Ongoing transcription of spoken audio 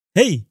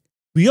Hey,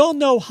 we all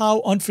know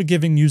how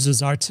unforgiving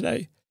users are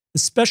today,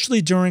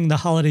 especially during the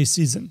holiday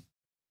season.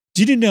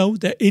 Did you know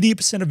that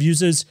 80% of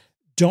users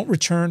don't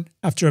return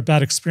after a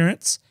bad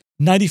experience?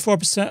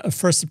 94% of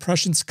first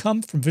impressions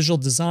come from visual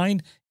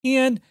design,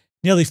 and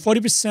nearly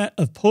 40%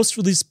 of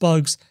post-release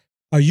bugs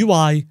are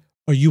UI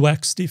or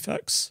UX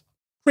defects.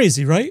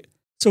 Crazy, right?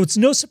 So it's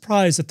no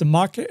surprise that the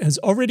market has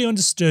already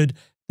understood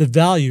the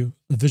value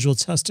of visual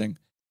testing.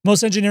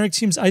 Most engineering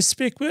teams I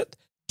speak with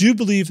do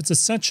believe it's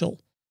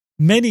essential.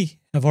 Many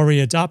have already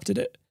adopted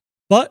it.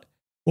 But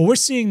what we're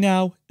seeing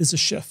now is a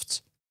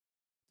shift.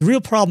 The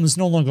real problem is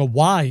no longer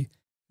why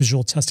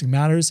visual testing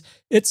matters,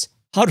 it's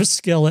how to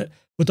scale it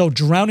without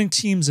drowning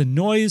teams in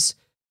noise,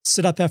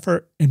 setup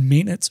effort, and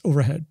maintenance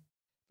overhead.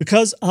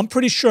 Because I'm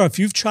pretty sure if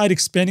you've tried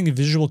expanding your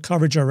visual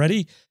coverage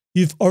already,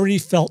 you've already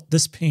felt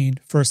this pain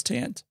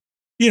firsthand.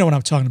 You know what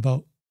I'm talking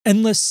about.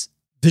 Endless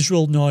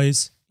visual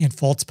noise and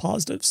false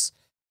positives.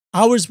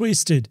 Hours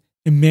wasted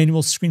in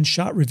manual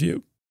screenshot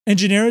review.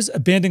 Engineers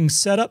abandoning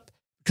setup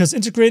because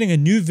integrating a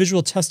new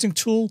visual testing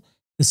tool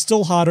is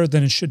still harder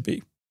than it should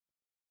be.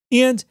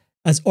 And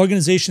as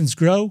organizations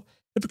grow,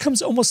 it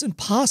becomes almost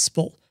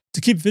impossible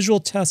to keep visual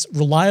tests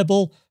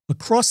reliable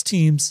across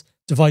teams,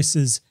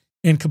 devices,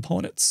 and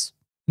components.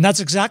 And that's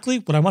exactly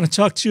what I want to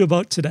talk to you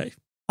about today.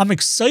 I'm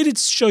excited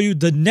to show you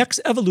the next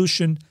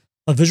evolution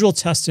of visual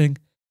testing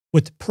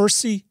with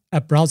Percy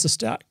at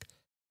BrowserStack.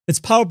 It's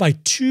powered by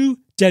 2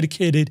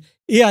 dedicated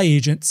AI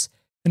agents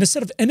and a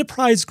set of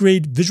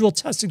enterprise-grade visual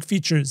testing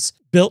features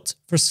built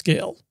for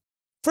scale.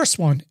 First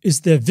one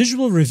is the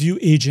Visual Review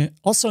Agent,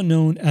 also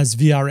known as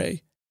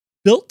VRA,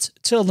 built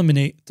to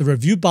eliminate the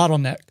review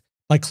bottleneck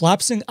by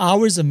collapsing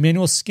hours of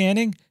manual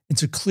scanning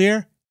into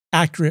clear,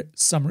 accurate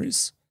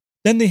summaries.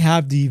 Then they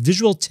have the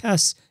Visual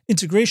Test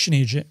Integration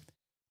Agent,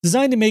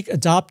 designed to make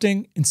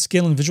adopting and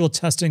scaling visual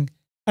testing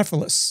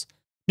effortless.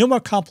 No more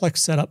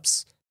complex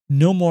setups,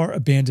 no more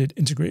abandoned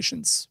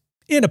integrations.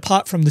 And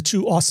apart from the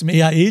 2 awesome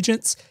AI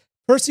agents,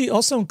 Percy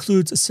also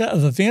includes a set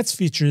of advanced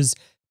features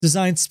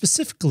designed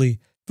specifically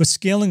for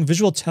scaling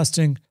visual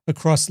testing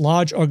across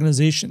large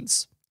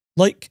organizations,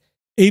 like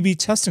A/B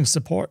testing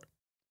support,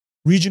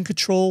 region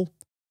control,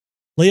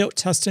 layout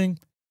testing,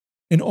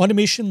 and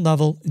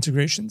automation-level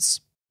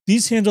integrations.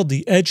 These handle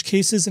the edge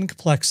cases and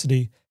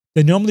complexity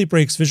that normally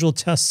breaks visual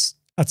tests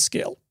at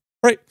scale.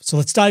 All right, so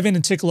let's dive in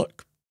and take a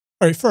look.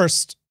 All right,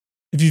 first,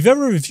 if you've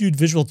ever reviewed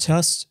visual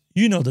tests,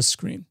 you know this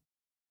screen.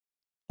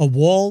 A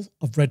wall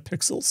of red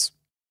pixels.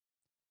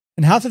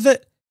 And half of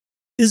it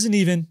isn't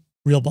even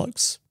real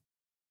bugs.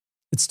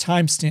 It's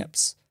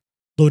timestamps,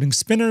 loading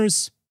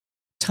spinners,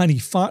 tiny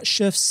font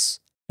shifts,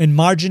 and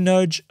margin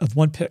nudge of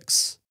 1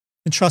 pix.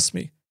 And trust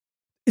me,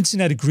 the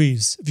internet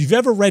agrees. If you've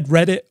ever read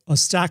Reddit or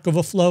Stack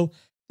Overflow,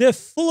 they're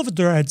full of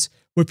threads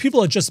where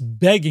people are just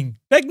begging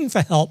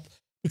for help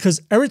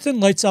because everything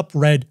lights up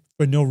red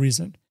for no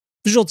reason.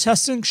 Visual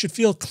testing should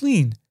feel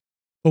clean,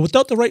 but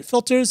without the right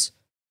filters,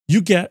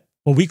 you get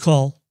what we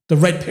call the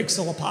red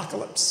pixel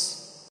apocalypse.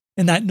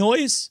 And that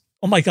noise,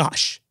 oh my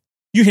gosh,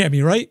 you hear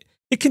me, right?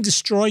 It can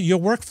destroy your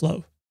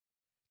workflow.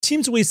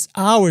 Teams waste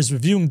hours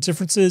reviewing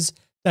differences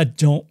that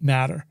don't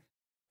matter.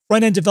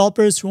 Front-end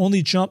developers who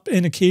only jump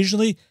in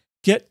occasionally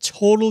get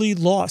totally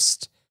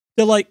lost.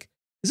 They're like,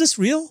 is this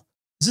real?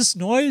 Is this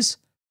noise?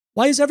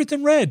 Why is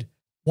everything red?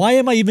 Why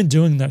am I even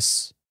doing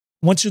this?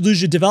 Once you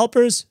lose your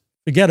developers,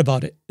 forget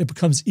about it. It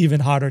becomes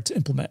even harder to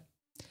implement.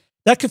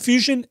 That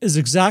confusion is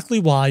exactly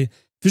why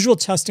visual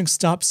testing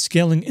stops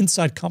scaling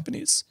inside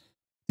companies.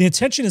 The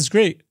intention is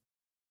great.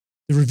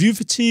 The review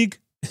fatigue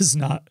is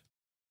not.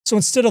 So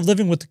instead of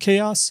living with the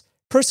chaos,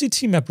 Percy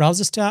team at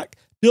BrowserStack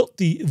built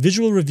the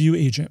Visual Review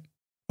Agent,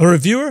 a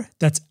reviewer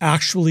that's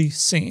actually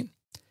sane.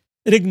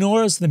 It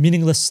ignores the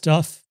meaningless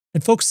stuff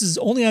and focuses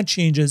only on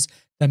changes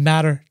that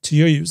matter to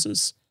your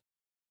users.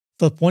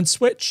 Flip one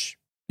switch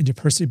in your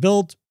Percy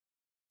build,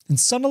 and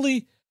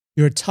suddenly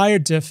your entire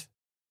diff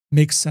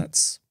makes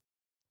sense.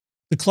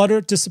 The clutter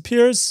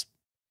disappears,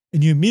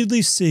 and you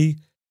immediately see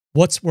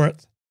what's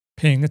worth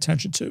paying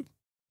attention to.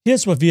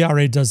 Here's what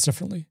VRA does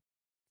differently.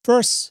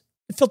 First,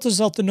 it filters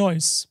out the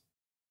noise,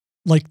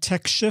 like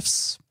text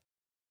shifts,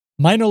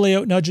 minor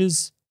layout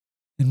nudges,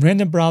 and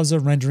random browser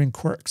rendering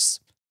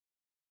quirks.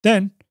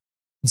 Then,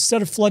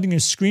 instead of flooding your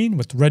screen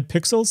with red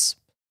pixels,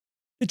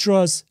 it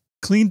draws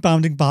clean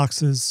bounding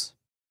boxes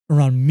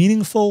around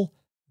meaningful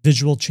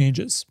visual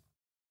changes.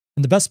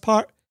 And the best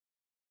part,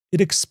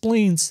 it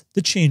explains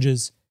the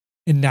changes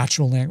in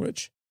natural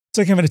language. It's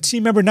like having a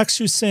team member next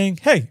to you saying,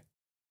 hey,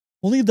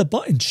 only the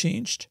button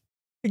changed.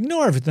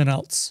 Ignore everything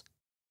else.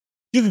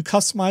 You can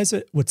customize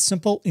it with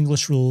simple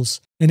English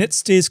rules, and it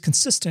stays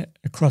consistent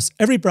across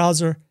every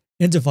browser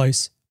and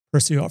device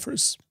Percy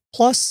offers.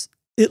 Plus,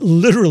 it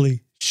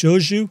literally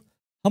shows you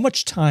how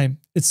much time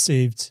it's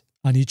saved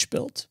on each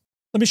build.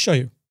 Let me show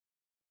you.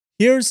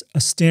 Here's a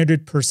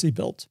standard Percy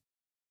build.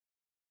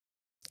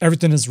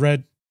 Everything is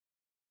red.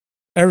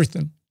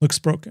 Everything looks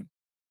broken.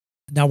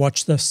 Now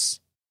watch this.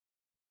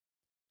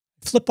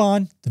 Flip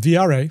on the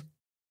VRA,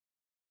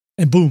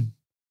 and boom,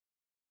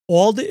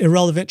 all the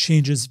irrelevant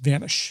changes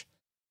vanish.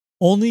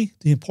 only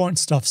the important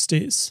stuff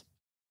stays.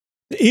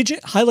 The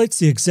agent highlights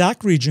the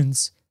exact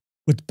regions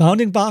with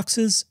bounding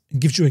boxes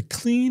and gives you a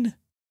clean,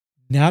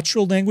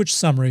 natural language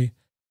summary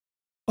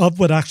of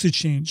what actually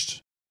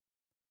changed.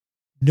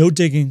 No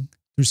digging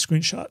through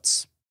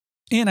screenshots.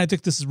 And I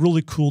think this is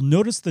really cool.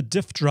 Notice the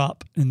diff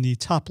drop in the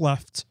top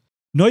left.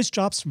 Noise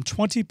drops from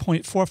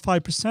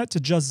 20.45% to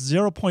just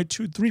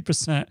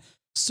 0.23%.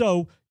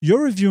 So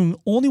you're reviewing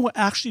only what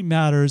actually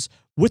matters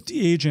with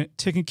the agent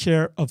taking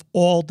care of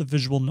all the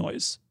visual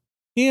noise.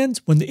 And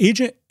when the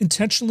agent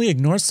intentionally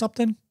ignores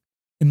something,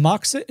 it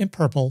marks it in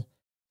purple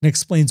and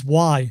explains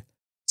why,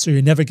 so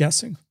you're never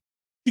guessing.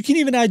 You can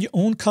even add your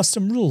own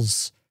custom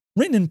rules,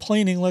 written in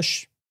plain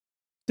English.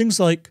 Things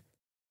like,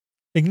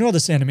 ignore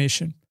this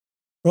animation,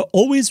 or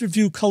always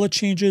review color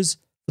changes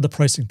for the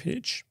pricing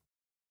page.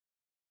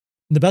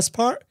 And the best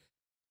part,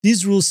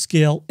 these rules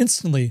scale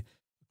instantly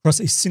across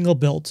a single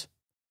build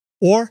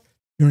or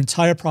your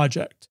entire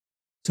project,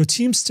 so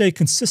teams stay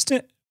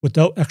consistent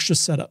without extra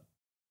setup.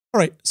 All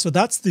right, so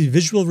that's the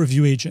visual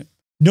review agent.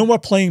 No more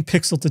playing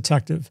pixel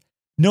detective.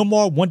 No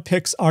more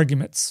one-pix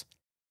arguments.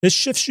 This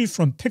shifts you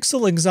from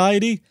pixel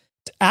anxiety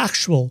to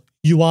actual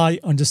UI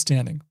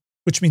understanding,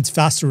 which means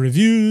faster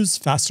reviews,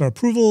 faster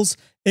approvals,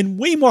 and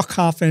way more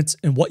confidence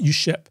in what you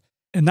ship.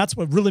 And that's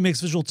what really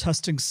makes visual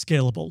testing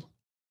scalable.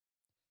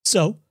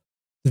 So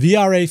the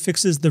VRA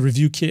fixes the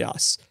review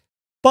chaos,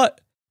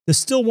 but there's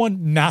still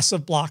one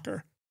massive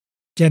blocker: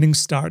 getting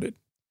started.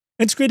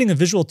 Integrating a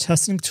visual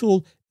testing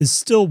tool is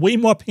still way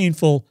more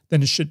painful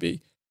than it should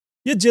be.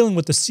 You're dealing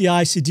with the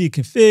CI/CD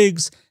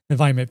configs,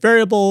 environment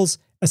variables,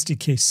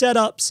 SDK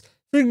setups,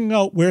 figuring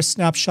out where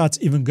snapshots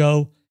even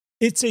go.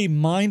 It's a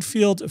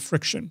minefield of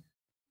friction.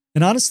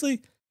 And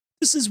honestly,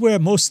 this is where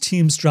most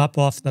teams drop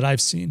off that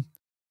I've seen.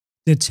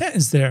 The intent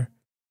is there.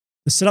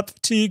 The setup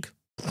fatigue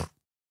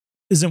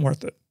isn't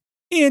worth it.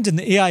 And in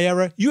the AI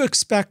era, you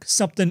expect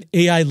something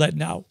AI-led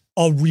now,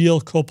 a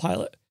real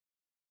copilot.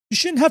 You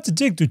shouldn't have to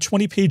dig through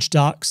 20-page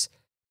docs,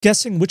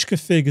 guessing which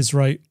config is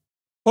right,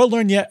 or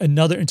learn yet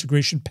another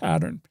integration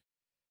pattern.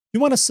 You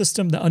want a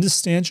system that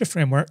understands your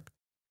framework,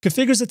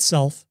 configures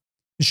itself,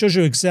 and shows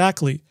you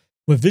exactly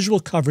where visual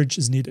coverage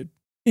is needed.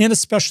 And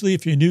especially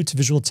if you're new to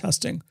visual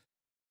testing,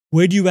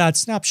 where do you add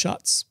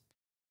snapshots?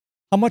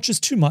 How much is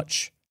too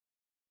much?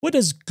 What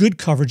does good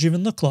coverage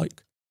even look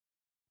like?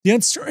 The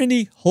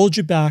uncertainty holds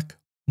you back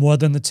more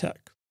than the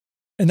tech.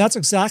 And that's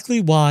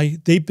exactly why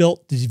they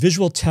built the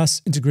Visual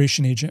Test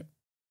Integration Agent,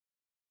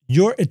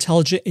 your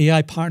intelligent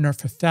AI partner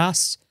for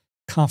fast,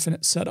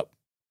 confident setup.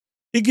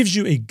 It gives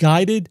you a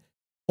guided,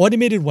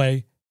 automated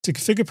way to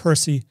configure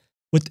Percy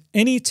with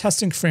any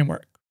testing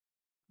framework.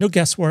 No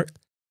guesswork,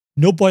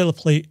 no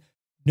boilerplate,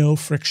 no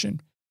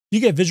friction. You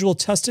get visual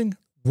testing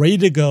ready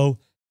to go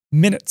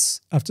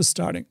minutes after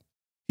starting.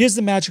 Here's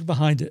the magic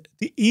behind it.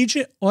 The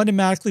agent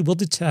automatically will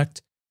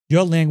detect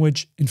your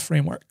language and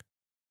framework,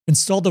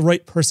 install the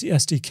right Percy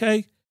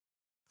SDK,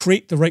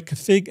 create the right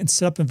config and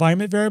set up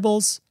environment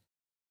variables,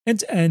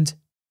 end-to-end,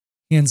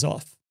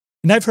 hands-off.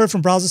 And I've heard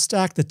from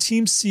BrowserStack that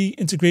teams see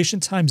integration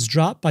times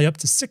drop by up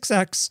to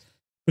 6x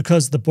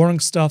because the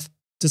boring stuff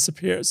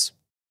disappears.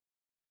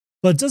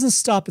 But it doesn't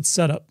stop at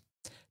setup.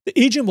 The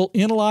agent will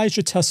analyze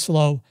your test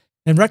flow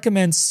and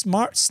recommend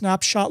smart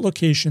snapshot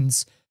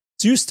locations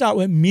so you start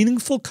with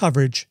meaningful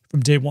coverage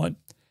from day one.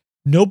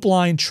 No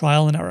blind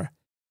trial and error.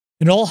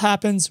 It all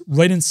happens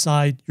right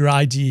inside your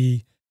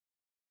IDE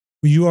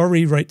where you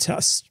already write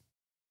tests.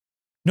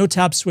 No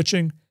tab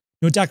switching,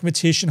 no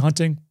documentation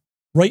hunting,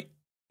 right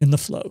in the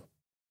flow.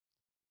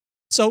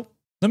 So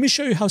let me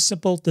show you how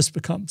simple this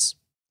becomes.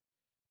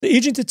 The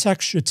agent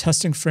detects your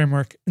testing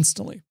framework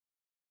instantly.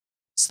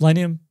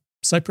 Selenium,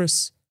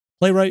 Cypress,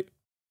 Playwright,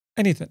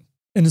 anything.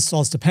 It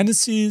installs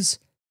dependencies,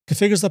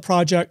 configures the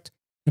project,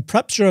 and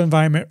preps your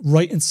environment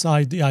right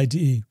inside the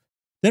IDE.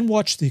 Then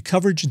watch the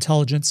coverage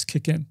intelligence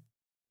kick in.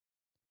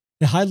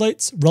 It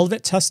highlights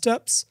relevant test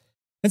steps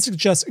and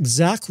suggests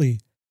exactly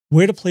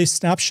where to place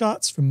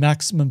snapshots for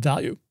maximum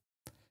value.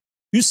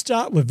 You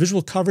start with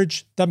visual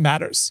coverage that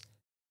matters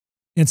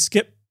and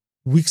skip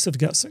weeks of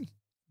guessing.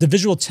 The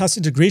Visual Test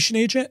Integration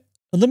Agent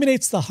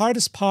eliminates the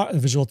hardest part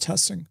of visual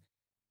testing,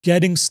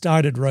 getting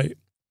started right.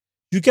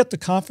 You get the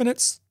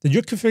confidence that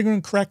you're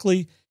configuring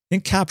correctly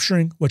and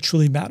capturing what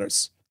truly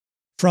matters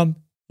from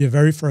your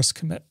very first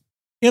commit.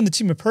 And the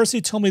team at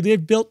Percy told me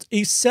they've built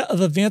a set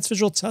of advanced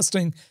visual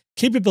testing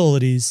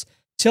capabilities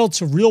tailored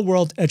to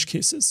real-world edge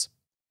cases,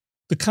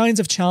 the kinds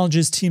of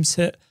challenges teams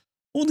hit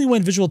only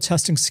when visual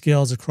testing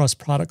scales across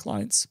product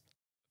lines.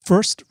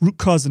 First, root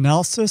cause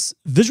analysis.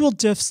 Visual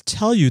diffs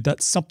tell you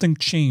that something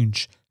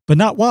changed, but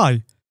not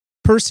why.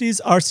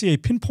 Percy's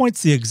RCA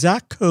pinpoints the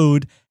exact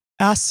code,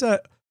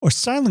 asset, or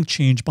styling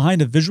change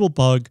behind a visual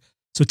bug,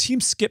 so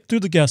teams skip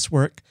through the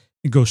guesswork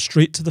and go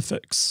straight to the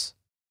fix.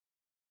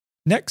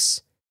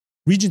 Next,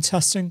 region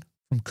testing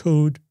from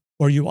code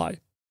or UI.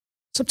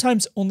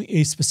 Sometimes only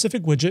a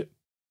specific widget,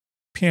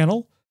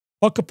 panel,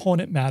 or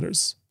component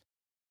matters.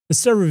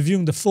 Instead of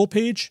reviewing the full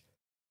page,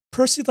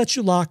 Percy lets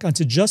you lock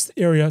onto just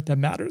the area that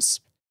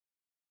matters,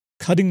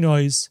 cutting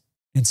noise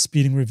and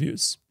speeding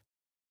reviews.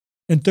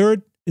 And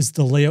third is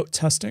the layout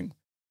testing.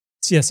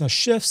 CSS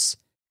shifts,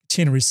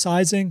 container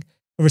resizing,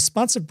 and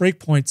responsive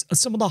breakpoints are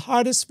some of the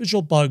hardest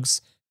visual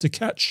bugs to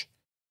catch.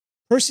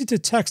 Percy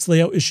detects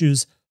layout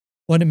issues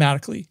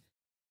automatically,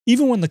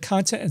 even when the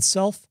content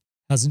itself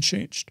hasn't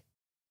changed.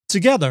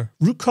 Together,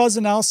 root cause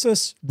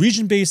analysis,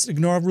 region-based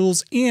ignore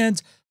rules,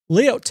 and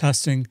layout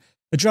testing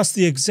address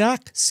the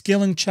exact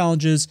scaling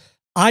challenges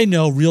I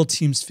know real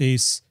teams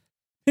face,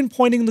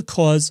 pinpointing the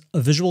cause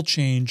of visual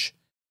change,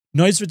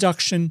 noise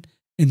reduction,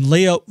 and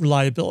layout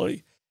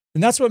reliability.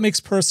 And that's what makes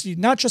Percy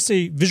not just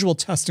a visual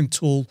testing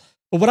tool,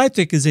 but what I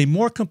think is a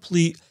more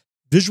complete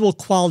visual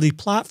quality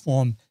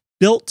platform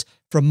built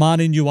for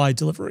modern UI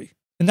delivery.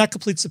 And that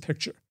completes the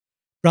picture.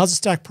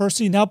 BrowserStack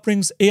Percy now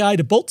brings AI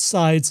to both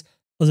sides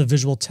of the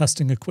visual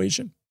testing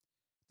equation.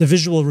 The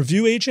visual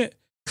review agent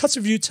cuts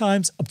review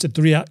times up to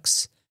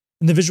 3x,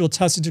 and the visual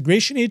test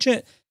integration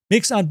agent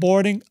makes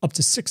onboarding up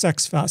to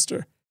 6x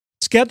faster.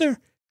 Together,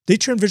 they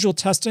turn visual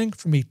testing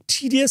from a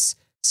tedious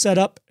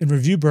setup and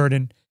review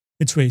burden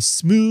into a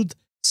smooth,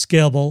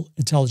 scalable,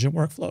 intelligent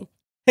workflow.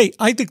 Hey,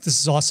 I think this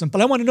is awesome,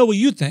 but I want to know what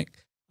you think.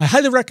 I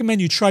highly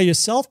recommend you try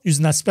yourself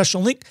using that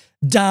special link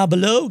down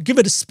below. Give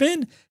it a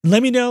spin and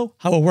let me know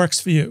how it works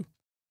for you.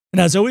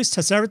 And as always,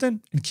 test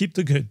everything and keep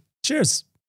the good. Cheers.